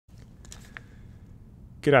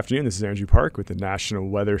Good afternoon, this is Andrew Park with the National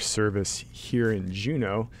Weather Service here in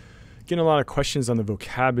Juneau. Getting a lot of questions on the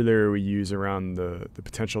vocabulary we use around the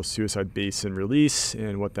potential suicide basin release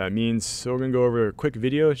and what that means. So we're going to go over a quick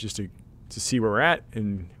video just to see where we're at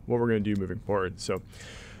and what we're going to do moving forward. So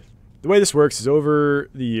the way this works is over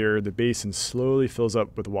the year, the basin slowly fills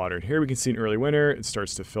up with water. And here we can see in early winter, it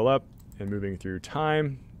starts to fill up, and moving through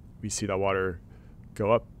time, we see that water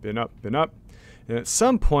go up and up and up. And at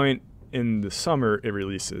some point in the summer, it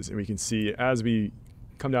releases, and we can see as we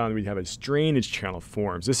come down, we have a drainage channel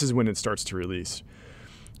forms. This is when it starts to release.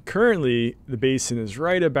 Currently, the basin is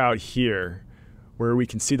right about here, where we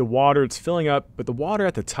can see the water, it's filling up, but the water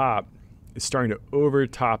at the top is starting to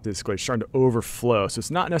overtop this glacier, starting to overflow. So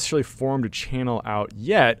it's not necessarily formed a channel out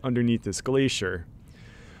yet underneath this glacier.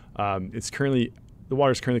 The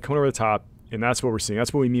water is currently coming over the top, and that's what we're seeing.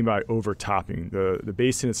 That's what we mean by overtopping. The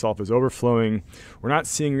basin itself is overflowing. We're not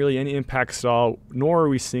seeing really any impacts at all, nor are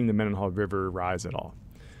we seeing the Mendenhall River rise at all.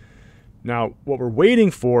 Now, what we're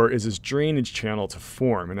waiting for is this drainage channel to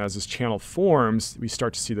form. And as this channel forms, we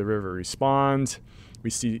start to see the river respond. We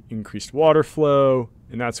see increased water flow,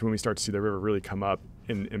 and that's when we start to see the river really come up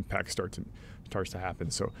and impacts starts to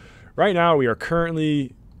happen. So right now, we are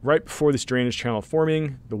currently right before this drainage channel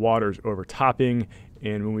forming. The water is overtopping.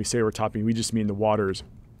 And when we say overtopping, we just mean the water is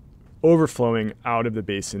overflowing out of the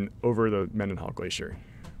basin over the Mendenhall Glacier.